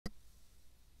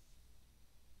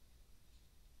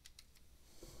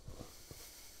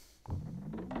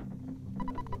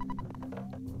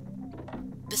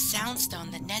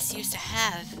brownstone that Ness used to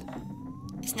have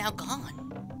is now gone.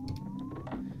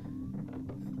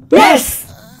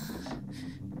 Ness!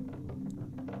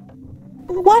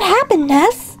 What happened,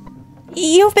 Ness?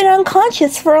 You've been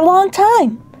unconscious for a long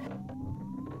time.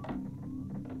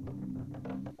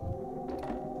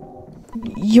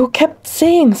 You kept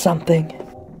saying something.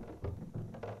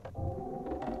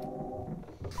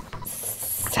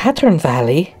 Saturn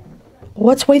Valley?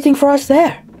 What's waiting for us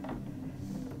there?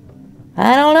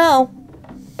 I don't know,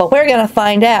 but we're gonna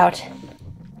find out.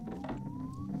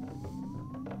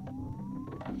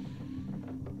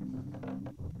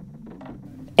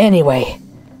 Anyway,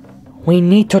 we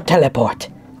need to teleport.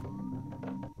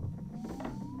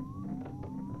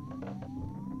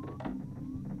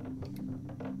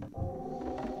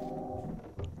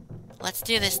 Let's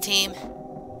do this, team.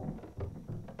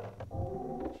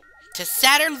 To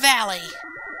Saturn Valley!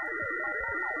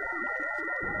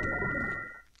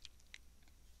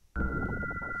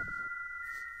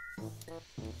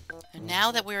 And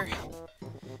now that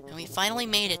we finally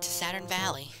made it to Saturn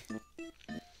Valley,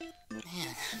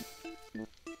 man,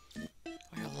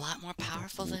 we're a lot more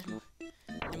powerful than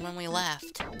when we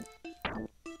left.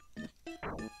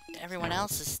 Everyone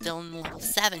else is still in the level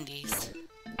 70s.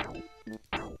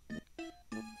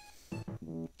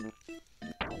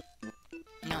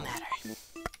 No matter.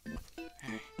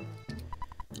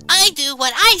 I do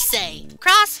what I say!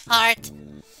 Cross heart!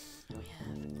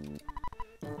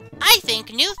 I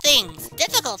think new things,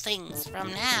 difficult things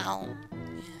from now.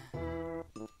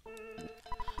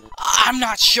 I'm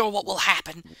not sure what will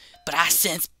happen, but I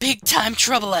sense big-time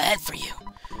trouble ahead for you.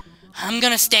 I'm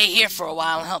gonna stay here for a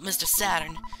while and help Mr.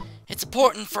 Saturn. It's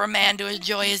important for a man to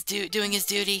enjoy doing his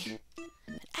duty.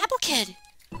 Apple Kid!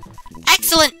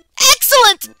 Excellent!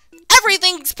 Excellent!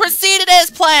 Everything's proceeded as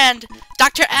planned!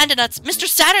 Dr. Andonuts, Mr.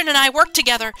 Saturn and I worked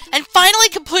together and finally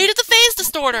completed the phase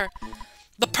distorter.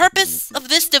 The purpose of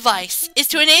this device is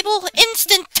to enable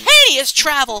instantaneous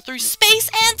travel through space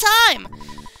and time.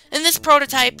 In this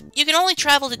prototype, you can only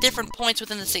travel to different points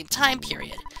within the same time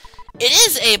period. It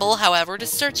is able, however, to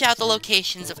search out the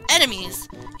locations of enemies.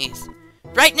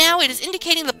 Right now, it is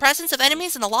indicating the presence of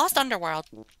enemies in the Lost Underworld.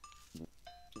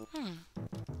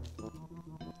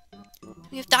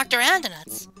 We have Dr.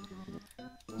 Andonuts.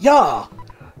 Yeah,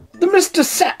 the Mr.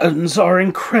 Saturns are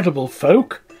incredible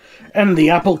folk, and the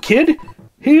Apple Kid,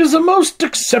 he is a most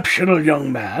exceptional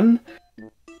young man.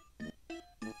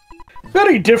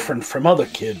 Very different from other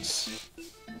kids.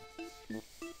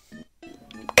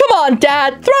 Come on,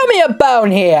 Dad! Throw me a bone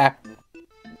here!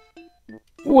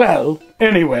 Well,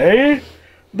 anyway,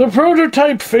 the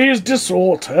prototype phase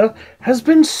disorder has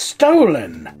been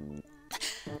stolen.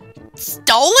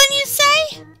 Stolen, you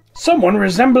say? Someone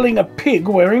resembling a pig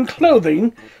wearing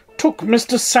clothing took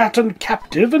Mr. Saturn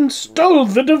captive and stole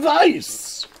the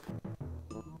device.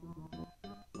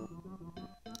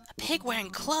 A pig wearing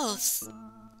clothes?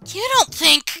 You don't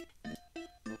think...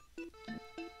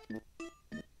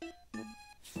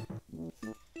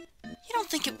 You don't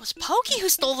think it was Pokey who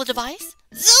stole the device?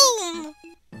 Zoom!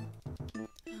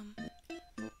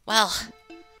 Well...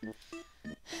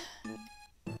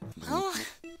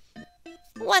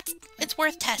 It's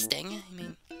worth testing. I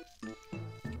mean...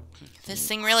 If this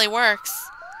thing really works...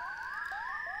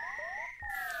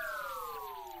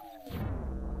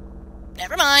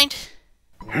 Never mind.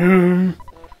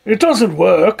 It doesn't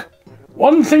work.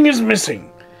 One thing is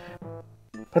missing.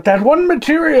 But that one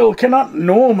material cannot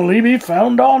normally be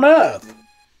found on Earth.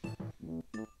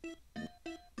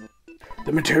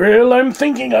 The material I'm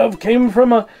thinking of came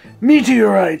from a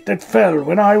meteorite that fell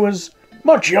when I was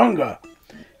much younger.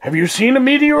 Have you seen a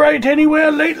meteorite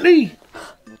anywhere lately?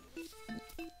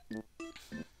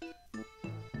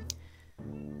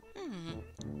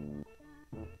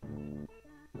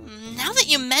 Now that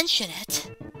you mention it...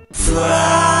 Flashback.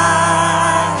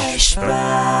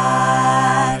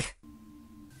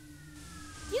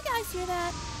 You guys hear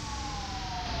that?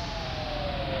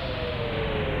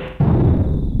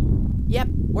 Yep,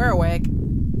 we're awake.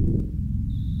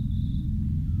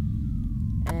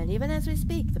 And even as we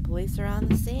speak, the police are on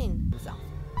the scene. So,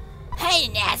 hey,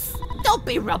 Ness! Don't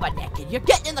be rubbernecking. You're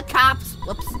getting in the cops'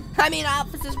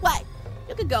 officer's way.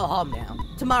 You can go home now.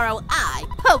 Tomorrow I,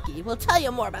 Pokey, will tell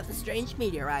you more about the strange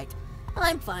meteorite.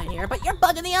 I'm fine here, but you're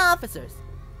bugging the officers.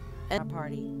 And our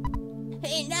party.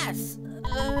 Hey, Ness!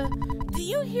 Do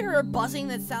you hear a buzzing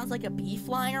that sounds like a bee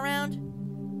flying around?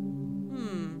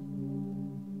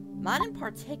 Not in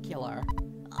particular.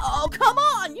 Oh, come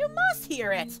on! You must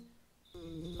hear it!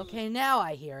 Okay, now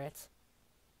I hear it.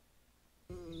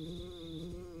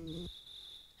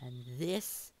 And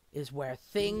this is where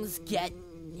things get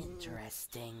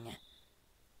interesting.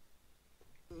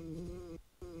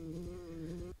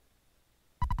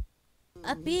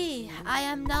 B, I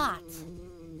am not.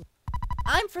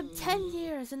 I'm from 10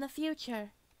 years in the future.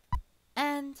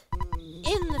 And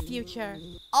in the future,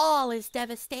 all is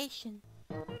devastation.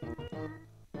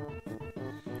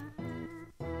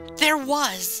 There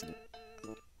was!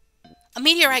 A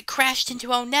meteorite crashed into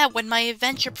Onett when my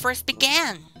adventure first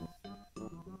began.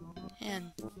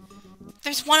 And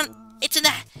there's one.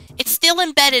 It's still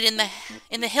embedded in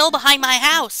the hill behind my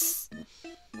house.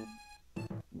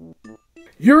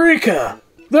 Eureka!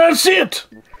 That's it!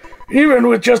 Even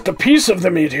with just a piece of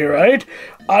the meteorite,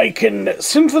 I can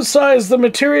synthesize the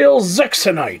material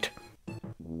zexonite.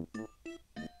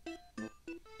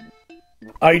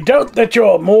 I doubt that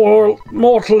your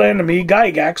mortal enemy,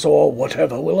 Giygas, or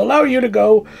whatever, will allow you to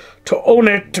go to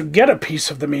Onett to get a piece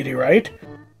of the meteorite.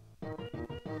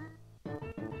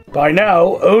 By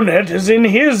now, Onett is in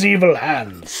his evil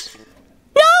hands.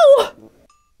 No!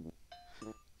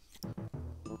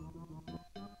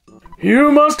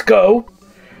 You must go,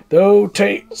 so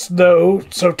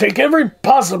take every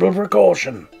possible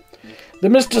precaution. The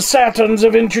Mr. Saturns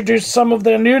have introduced some of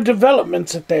their new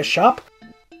developments at their shop.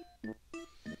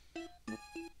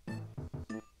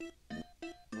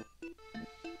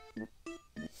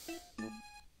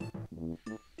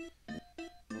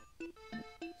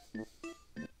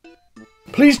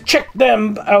 Please check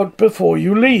them out before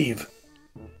you leave.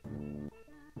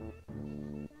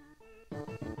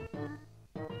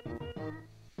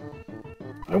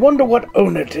 I wonder what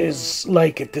Onett is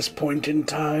like at this point in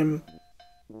time.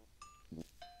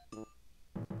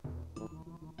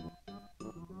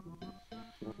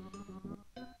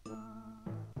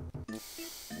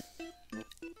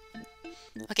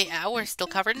 Okay, we're still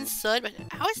covered in soot, but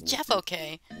how is Jeff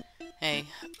okay? Hey,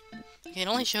 it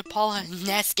only showed Paula and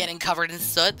Ness getting covered in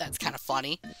soot. That's kind of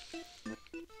funny.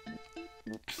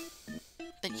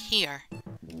 But here,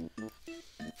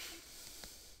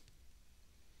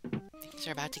 things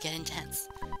are about to get intense.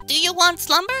 Do you want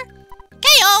slumber?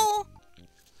 KO!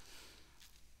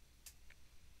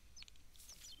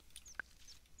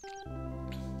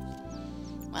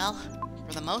 Well,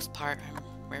 for the most part,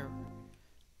 we're...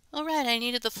 Alright, I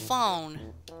needed the phone.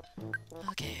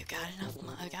 Okay, I've got enough.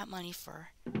 I've got money for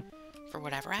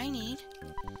whatever I need.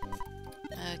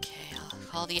 Okay, I'll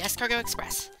call the Escargot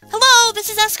Express. Hello, this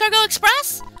is Escargot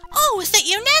Express? Oh, is that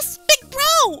you, Ness? Big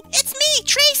bro! It's me,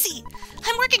 Tracy!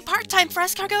 I'm working part-time for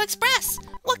Escargot Express.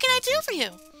 What can I do for you?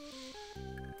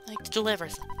 I'd like to deliver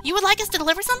something. You would like us to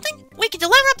deliver something? We can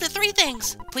deliver up to 3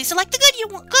 things. Please select the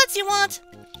goods you want.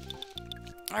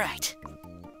 Alright.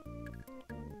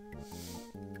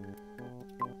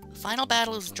 The final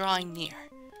battle is drawing near.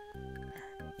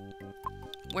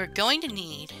 We're going to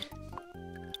need...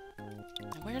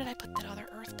 Where did I put that other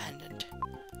Earth pendant?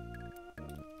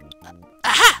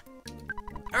 Aha!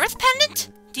 Earth pendant?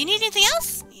 Do you need anything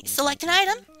else? Select an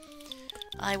item.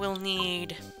 I will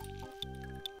need...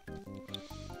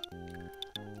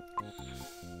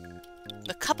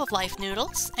 the Cup of Life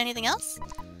noodles. Anything else?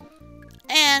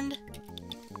 And...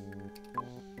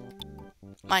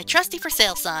 my trusty for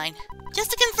sale sign. Just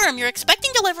to confirm, you're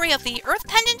expecting delivery of the Earth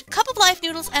Pendant, Cup of Life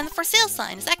noodles, and the for sale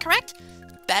sign. Is that correct?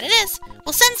 Bet it is.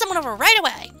 We'll send someone over right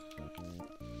away.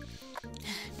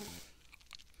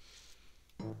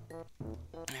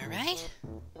 Alright.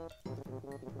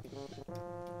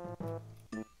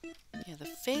 Yeah, the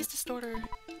phase distorter,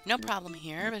 no problem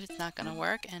here, but it's not gonna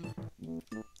work, and...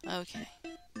 okay.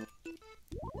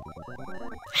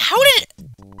 How did it...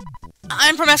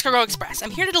 I'm from Escargot Express.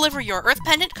 I'm here to deliver your Earth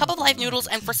Pendant, Cup of Life noodles,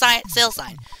 and for sale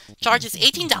sign. Charge is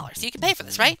 $18. You can pay for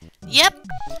this, right? Yep.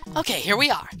 Okay, here we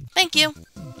are. Thank you.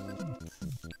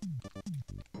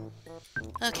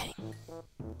 Okay.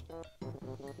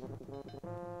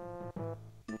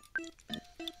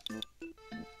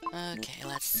 Okay,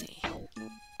 let's see.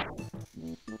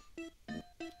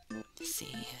 Let's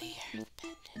see the Earth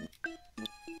Pendant.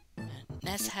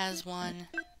 Ness has one.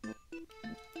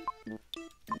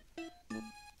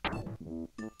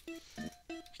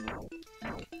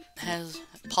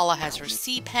 Paula has her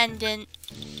sea pendant.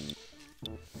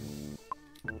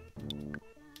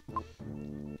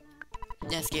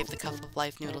 Ness gave the Cup of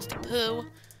Life noodles to Pooh.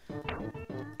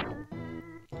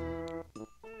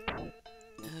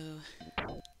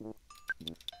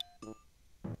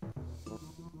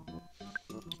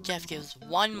 Jeff gives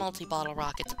 1 multi-bottle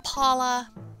rocket to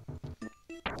Paula.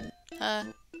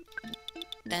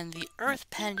 And the Earth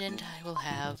pendant I will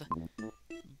have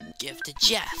give to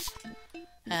Jeff.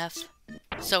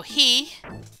 So he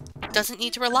doesn't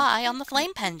need to rely on the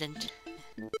flame pendant.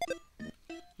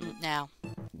 Now.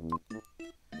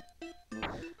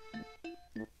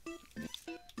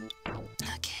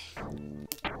 Okay.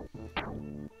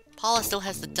 Paula still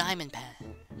has the diamond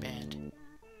band.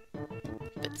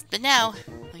 But now,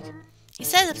 like, he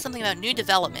said something about new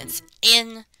developments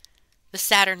in the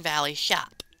Saturn Valley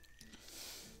shop.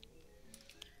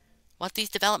 What these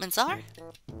developments are?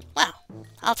 Well,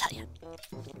 I'll tell you.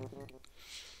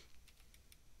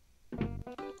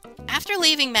 After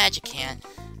leaving Magic Hand,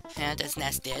 as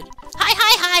Ness did,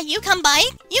 Hi, you come by?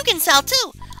 You can sell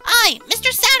too. I,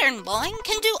 Mr. Saturn Boy,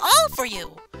 can do all for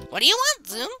you. What do you want,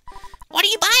 Zoom? What are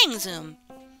you buying, Zoom?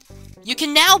 You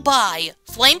can now buy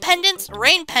flame pendants,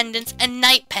 rain pendants, and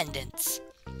night pendants.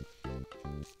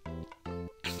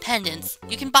 Pendants.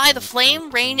 You can buy the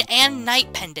flame, rain, and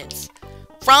night pendants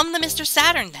from the Mr.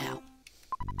 Saturn now.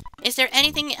 Is there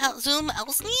anything else Zoom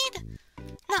else need?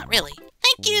 Not really.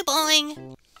 Thank you,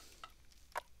 Boing.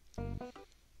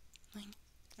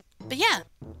 But yeah.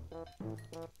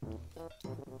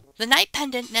 The night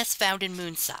pendant Ness found in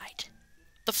Moonside.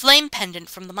 The flame pendant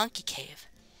from the Monkey Cave.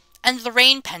 And the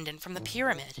rain pendant from the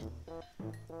pyramid.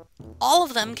 All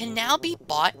of them can now be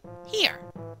bought here,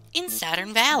 in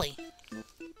Saturn Valley.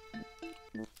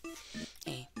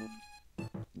 Hey.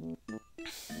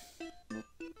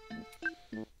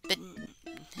 But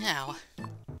now,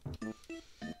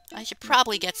 I should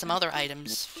probably get some other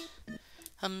items.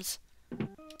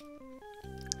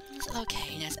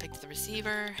 Okay, Ness picked the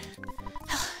receiver.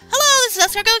 Hello, this is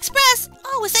Escargot Express!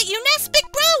 Oh, is that you, Ness? Big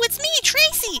bro, it's me,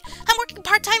 Tracy! I'm working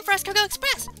part-time for Escargot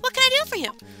Express. What can I do for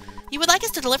you? You would like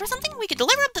us to deliver something? We could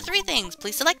deliver up to 3 things.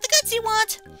 Please select the goods you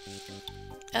want.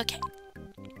 Okay.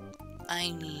 I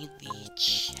need the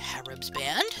Cherub's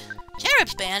Band.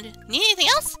 Cherub's Band? Need anything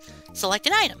else? Select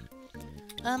an item.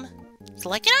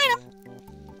 Select an item.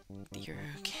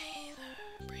 Okay,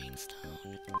 the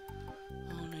Brainstone.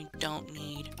 Oh, I don't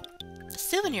need a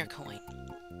souvenir coin.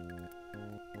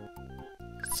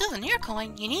 Souvenir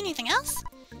coin? You need anything else?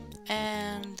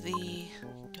 And the...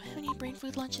 Do I have any brain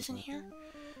food lunches in here?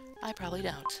 I probably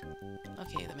don't.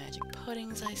 Okay, the magic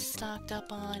puddings I stocked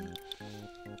up on.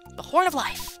 The Horn of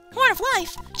Life! Horn of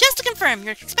Life! Just to confirm,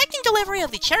 you're expecting delivery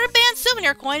of the Cherub Band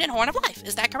souvenir coin and Horn of Life.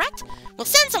 Is that correct? We'll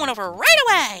send someone over right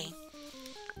away!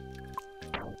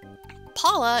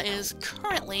 Paula is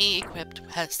currently equipped,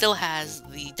 still has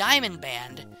the diamond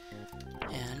band,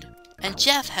 and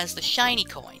Jeff has the shiny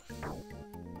coin.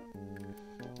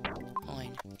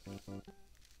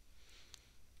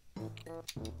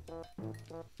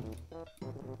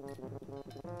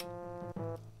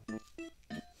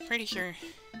 Pretty sure,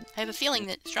 I have a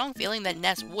strong feeling that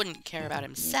Ness wouldn't care about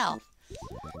himself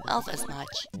as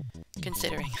much,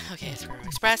 considering. Okay, through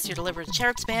Express, you deliver the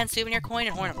Cherub's Band, souvenir coin,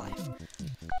 and Horn of Life.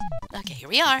 Okay, here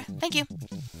we are. Thank you.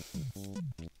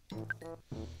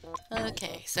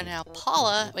 Okay, so now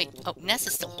Paula... Wait, oh, Ness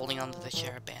is still holding on to the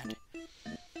Cherub Band.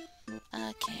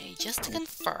 Okay, just to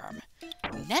confirm.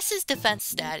 Ness's defense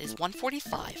stat is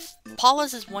 145,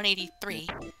 Paula's is 183,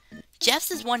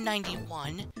 Jeff's is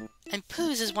 191, and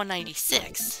Pooh's is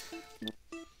 196.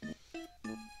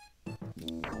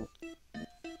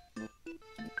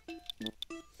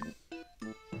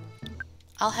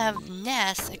 I'll have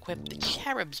Ness equip the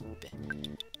Cherub's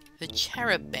Band,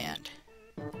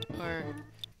 or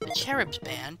the Cherub's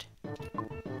Band,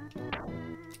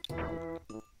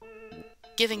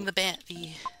 giving the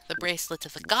bracelet to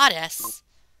the goddess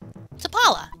to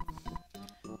Paula.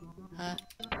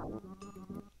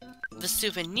 The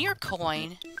souvenir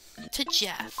coin to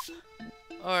Jeff,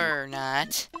 or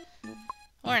not,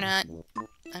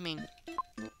 I mean,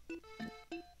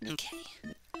 okay.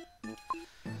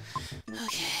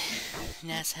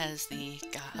 Ness has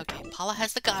okay, Paula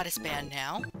has the goddess band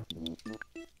now,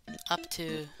 up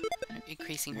to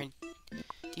increasing her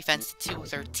defense to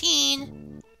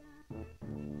 213.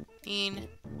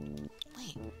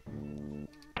 Wait.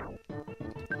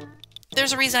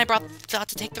 There's a reason I thought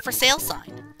to take the for sale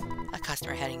sign. A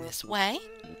customer heading this way.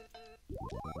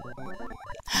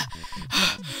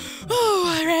 Oh,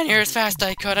 I ran here as fast as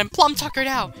I could. I'm plumb tuckered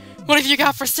out. What have you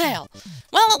got for sale?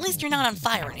 Well, at least you're not on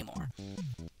fire anymore.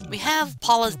 We have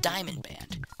Paula's diamond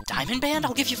band. Diamond band?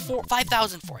 I'll give you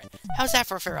 5,000 for it. How's that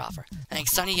for a fair offer?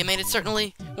 Thanks, Sonny. You made it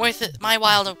certainly worth it my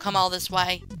while to come all this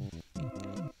way.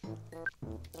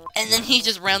 And then he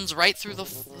just runs right through the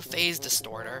phase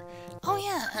distorter. Oh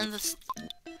yeah, and this...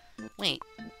 Wait.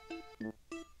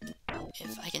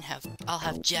 If I can have... I'll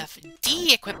have Jeff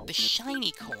de-equip the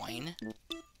shiny coin.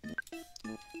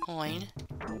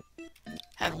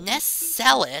 Have Ness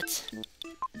sell it.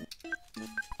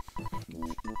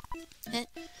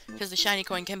 Because the shiny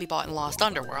coin can be bought in Lost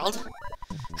Underworld.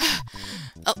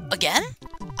 Oh, again?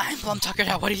 I'm plumb tuckered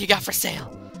out. What have you got for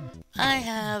sale? I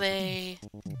have a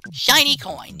shiny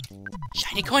coin.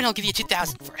 Shiny coin, I'll give you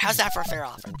 2,000 for it. How's that for a fair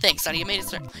offer? Thanks, Sonny. You made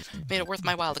it worth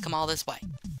my while to come all this way.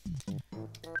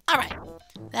 Alright.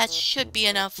 That should be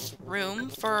enough room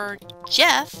for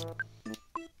Jeff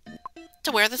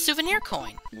to wear the souvenir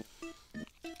coin.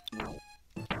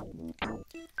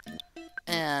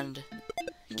 And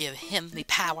give him the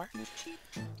power.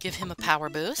 Give him a power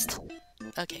boost.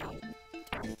 Okay.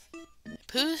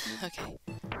 Okay.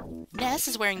 Ness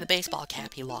is wearing the baseball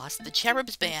cap he lost, the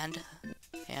Cherub's band,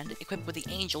 and equipped with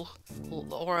the angel,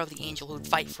 the aura of the angel who would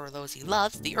fight for those he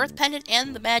loves, the Earth Pendant,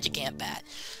 and the Magic Ant Bat.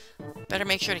 Better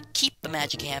make sure to keep the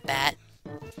Magic Ant Bat.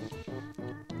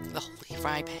 The Holy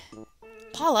Frying Pan.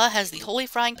 Paula has the Holy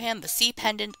Frying Pan, the Sea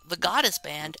Pendant, the Goddess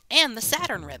Band, and the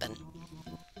Saturn Ribbon.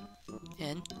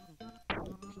 And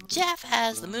Jeff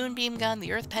has the Moonbeam Gun,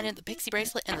 the Earth Pendant, the Pixie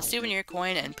Bracelet, and the Souvenir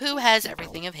Coin, and Pooh has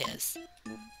everything of his.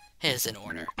 His in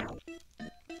order.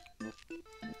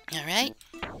 Alright.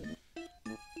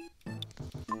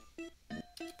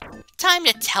 Time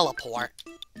to teleport.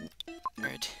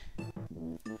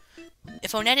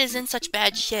 If Onett is in such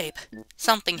bad shape,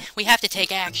 we have to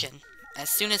take action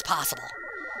as soon as possible.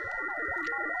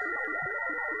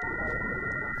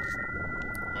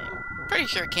 I'm pretty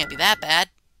sure it can't be that bad.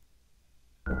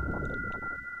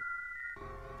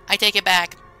 I take it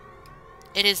back.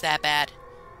 It is that bad.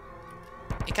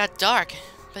 It got dark,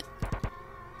 but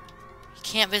you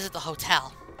can't visit the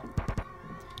hotel.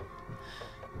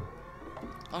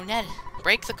 Onett,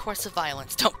 break the course of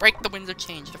violence. Don't break the winds of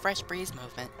change. The fresh breeze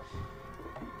movement.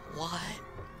 What?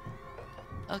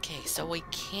 Okay, so we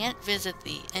can't visit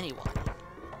anyone.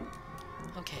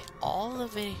 Okay, all the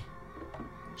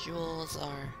visuals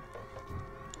are...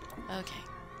 Okay.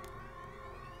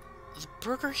 The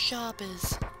burger shop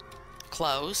is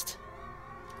closed.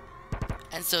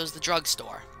 And so is the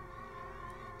drugstore.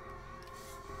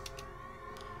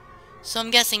 So I'm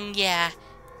guessing, yeah,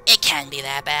 it can be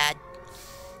that bad.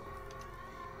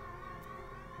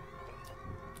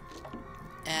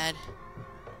 Add.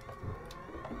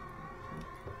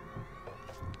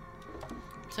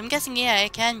 So I'm guessing, yeah,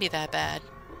 it can be that bad.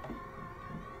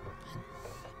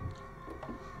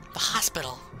 The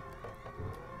hospital.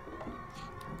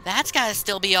 That's gotta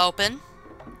still be open,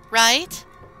 right?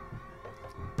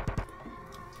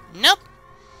 Nope.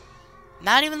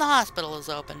 Not even the hospital is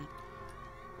open.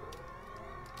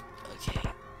 Okay.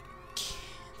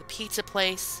 The pizza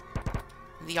place,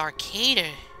 the arcade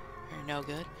are no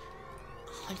good.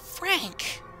 Oh, and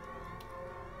Frank!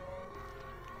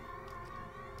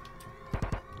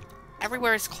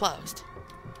 Everywhere is closed.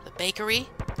 The bakery,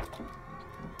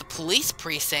 the police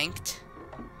precinct.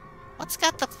 What's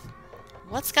got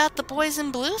the boys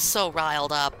in blue so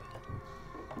riled up?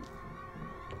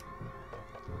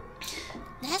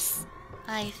 Ness,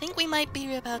 I think we might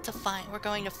be about to find.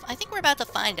 I think we're about to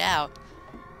find out.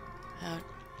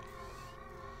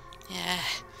 Yeah,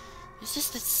 it's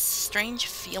just this strange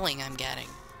feeling I'm getting,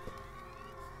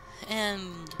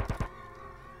 and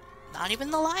not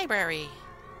even the library.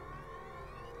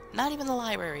 Not even the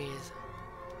libraries.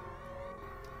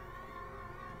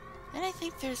 And I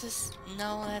think there's this...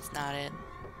 No, that's not it.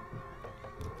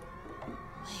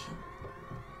 Wait.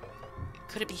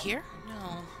 Could it be here?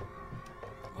 No.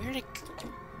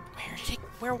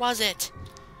 Where was it?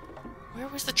 Where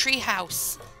was the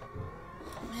treehouse?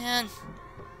 Oh, man.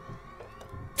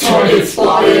 Target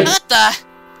spotted! What the?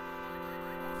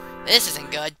 This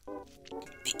isn't good.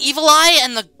 The Evil Eye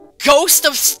and the Ghost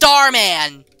of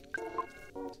Starman!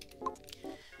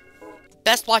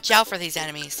 Best watch out for these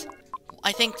enemies.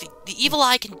 I think the Evil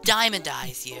Eye can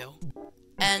diamondize you.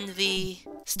 And the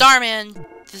Starman,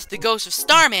 the Ghost of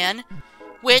Starman,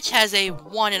 which has a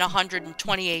 1 in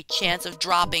 128 chance of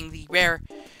dropping the rare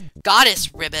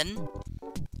Goddess Ribbon.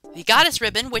 The Goddess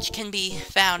Ribbon, which can be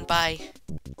found by...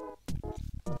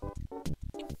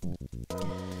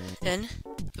 And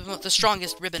the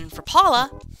strongest ribbon for Paula...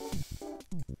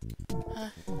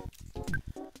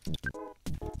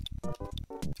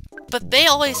 But they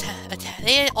always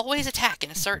attack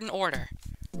in a certain order.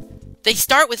 They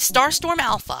start with Starstorm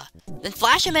Alpha, then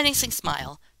flash a menacing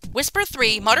smile, whisper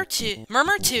 3, mutter 2,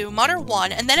 murmur 2, mutter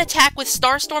 1, and then attack with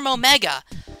Starstorm Omega,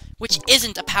 which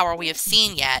isn't a power we have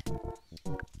seen yet.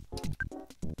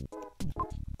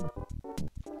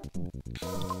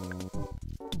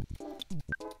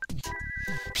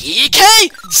 PK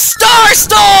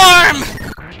Starstorm!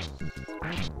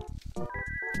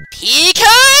 PK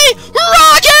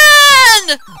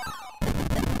Rockin'!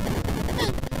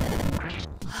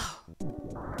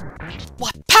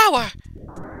 What power?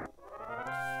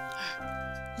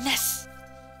 Ness.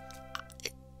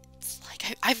 It's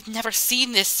like I've never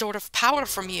seen this sort of power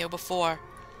from you before.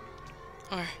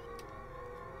 Or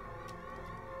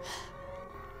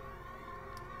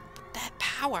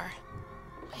power.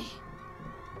 Wait.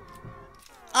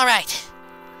 Alright.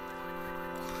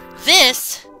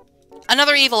 This...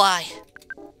 Another evil eye.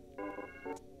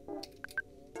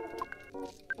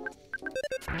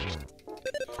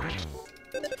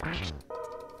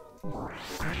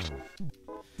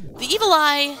 The evil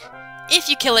eye, if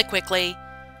you kill it quickly,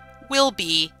 will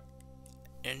be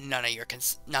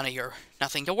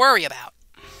nothing to worry about.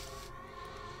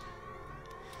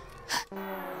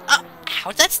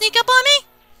 How'd that sneak up on me?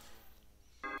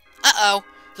 Uh-oh.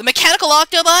 The mechanical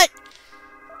Octobot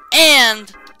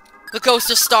and the Ghost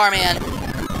of Starman.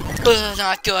 Ugh,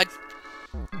 not good.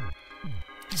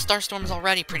 Starstorm's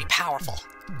already pretty powerful.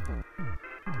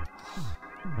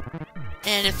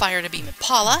 And it fired a beam at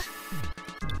Paula.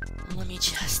 Let me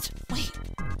just... Wait.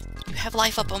 You have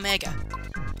life up Omega.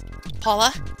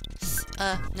 Paula?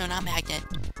 No, not Magnet.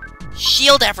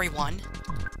 Shield everyone.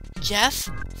 Jeff,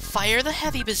 fire the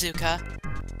heavy bazooka.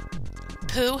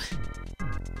 Pooh,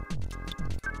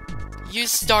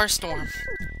 use Starstorm.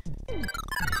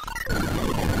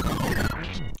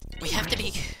 We have to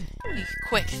be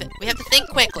quick. We have to think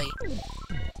quickly.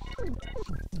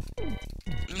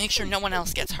 Make sure no one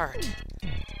else gets hurt.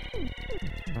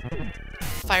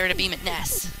 Fire a beam at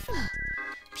Ness.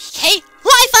 PK,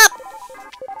 life up!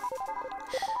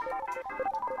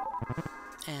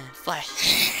 And flash.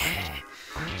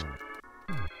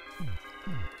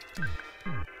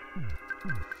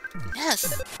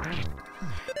 Ness.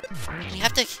 We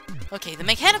have to... Okay, the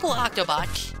mechanical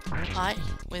Octobot,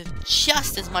 with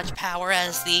just as much power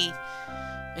as the...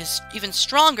 is even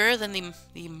stronger than the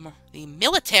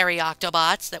military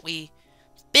Octobots that we've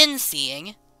been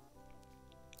seeing.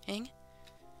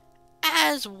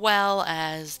 As well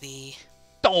as the...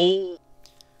 Oh.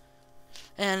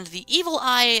 And the evil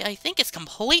eye, I think, is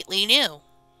completely new.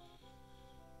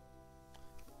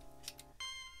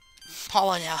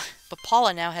 Paula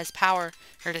now has power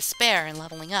her to spare and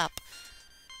leveling up.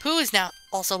 Pooh is now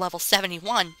also level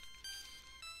 71.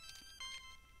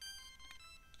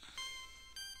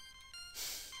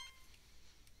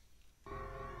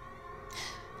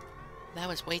 That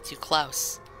was way too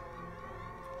close.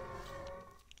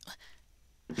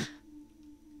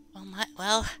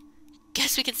 Well,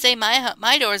 guess we can say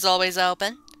my door's always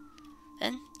open.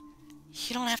 Then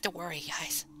you don't have to worry,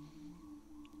 guys.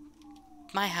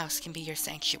 My house can be your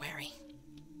sanctuary.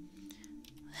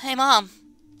 Hey, Mom.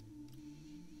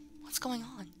 What's going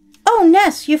on? Oh,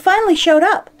 Ness, you finally showed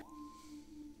up.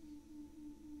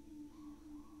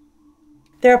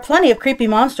 There are plenty of creepy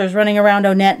monsters running around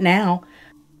Onett now.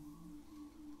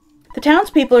 The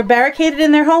townspeople are barricaded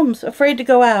in their homes, afraid to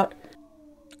go out.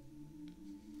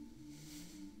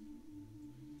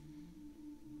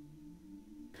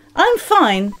 I'm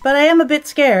fine, but I am a bit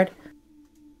scared.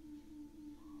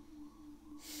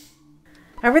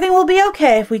 Everything will be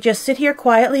okay if we just sit here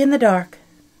quietly in the dark.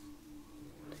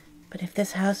 But if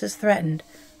this house is threatened,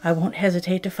 I won't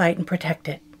hesitate to fight and protect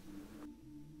it.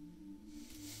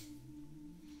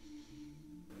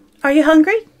 Are you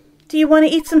hungry? Do you want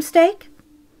to eat some steak?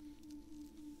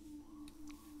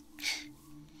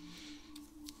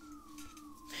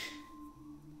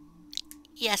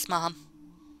 Yes, Mom.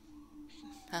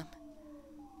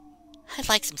 I'd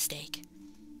like some steak.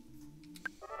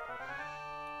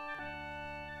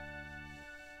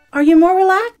 Are you more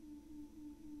relaxed?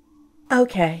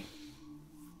 Okay.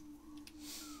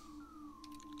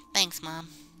 Thanks, Mom.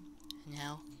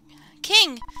 Now,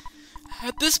 King!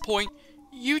 At this point,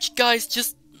 you guys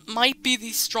just might be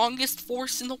the strongest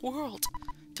force in the world.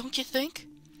 Don't you think?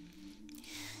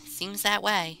 Seems that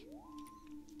way.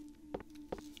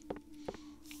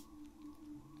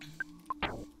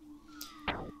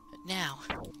 Now,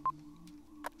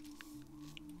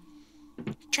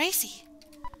 Tracy,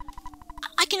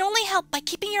 I can only help by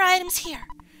keeping your items here.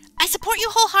 I support you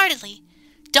wholeheartedly.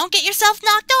 Don't get yourself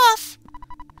knocked off.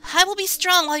 I will be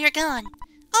strong while you're gone.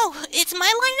 Oh, it's my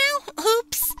line now?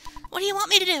 Oops. What do you want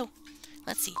me to do?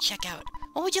 Let's see, check out.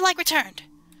 What would you like returned?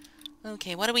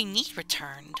 Okay, what do we need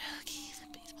returned? Okay,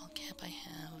 the baseball cap I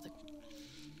have. The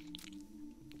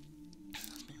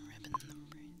ribbon.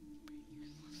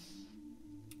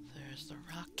 There's the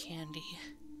rock candy.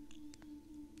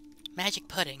 Magic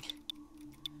pudding.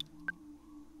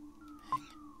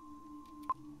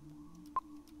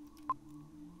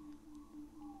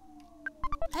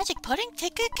 Magic pudding?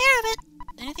 Take good care of it.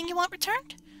 Anything you want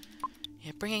returned?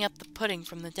 Yeah, bringing up the pudding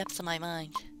from the depths of my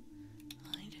mind.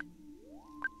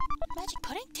 Magic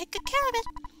pudding? Take good care of it.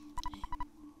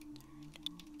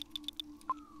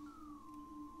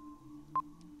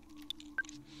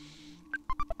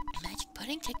 Magic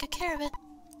pudding? Take good care of it.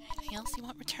 Anything else you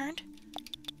want returned?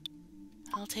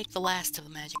 I'll take the last of the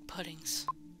magic puddings.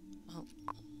 Well,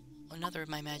 another of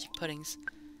my magic puddings.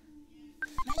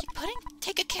 Magic pudding?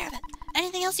 Take good care of it.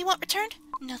 Anything else you want returned?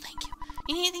 No, thank you.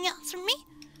 You need anything else from me?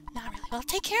 Not really. Well,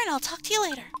 take care and I'll talk to you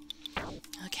later.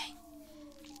 Okay.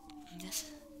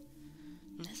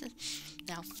 This is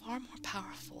now far more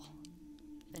powerful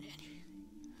than any.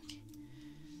 Okay.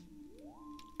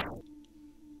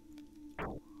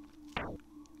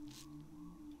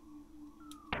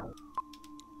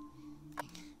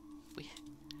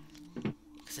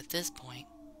 Because at this point,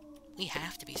 we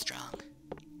have to be strong.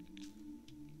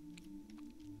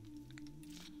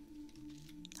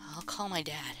 I'll call my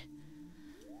dad.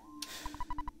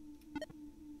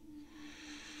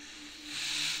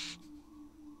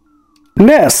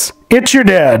 Ness, it's your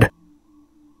dad.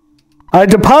 I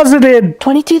deposited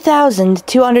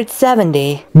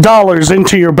 $22,270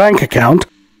 into your bank account.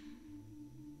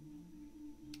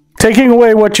 Taking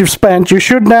away what you've spent, you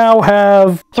should now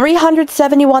have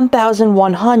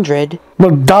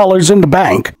 $371,100 dollars in the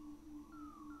bank.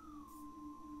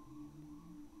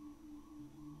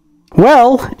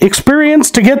 Well,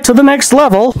 experience to get to the next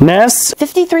level, Ness.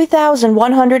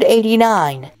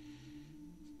 53,189.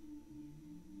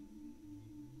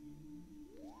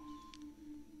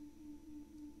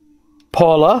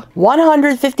 Paula.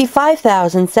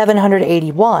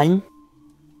 155,781.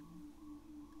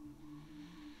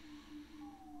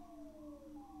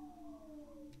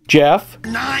 Jeff.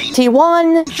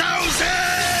 T1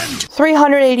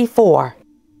 384.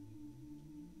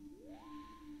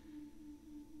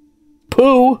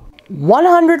 Pooh.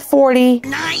 140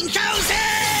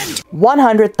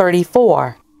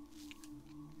 134.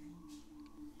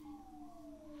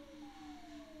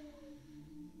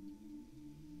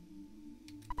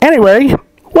 Anyway,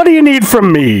 what do you need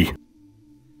from me?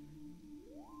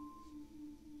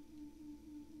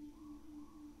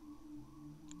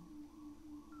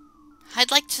 I'd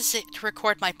like to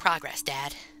record my progress,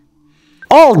 Dad.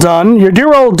 All done. Your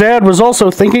dear old dad was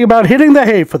also thinking about hitting the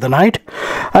hay for the night.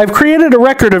 I've created a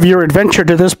record of your adventure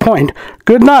to this point.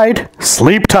 Good night.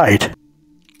 Sleep tight.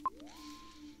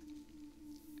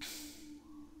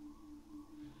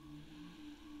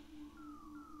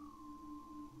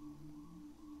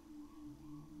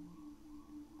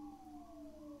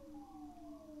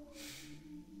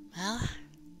 Well,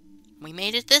 we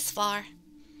made it this far.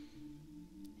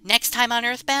 Next time on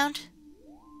EarthBound,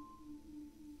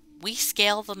 we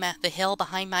scale the hill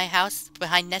behind my house,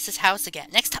 behind Ness's house again.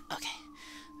 Next time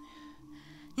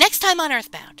on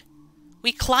EarthBound,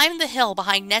 we climb the hill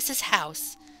behind Ness's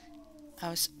house,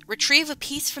 retrieve a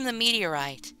piece from the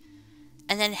meteorite,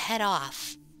 and then head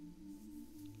off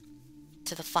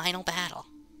to the final battle.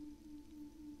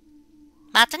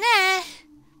 Matinee!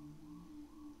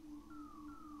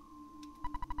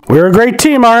 We're a great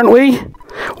team, aren't we?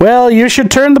 Well, you should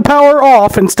turn the power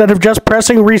off instead of just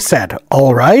pressing reset,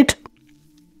 all right?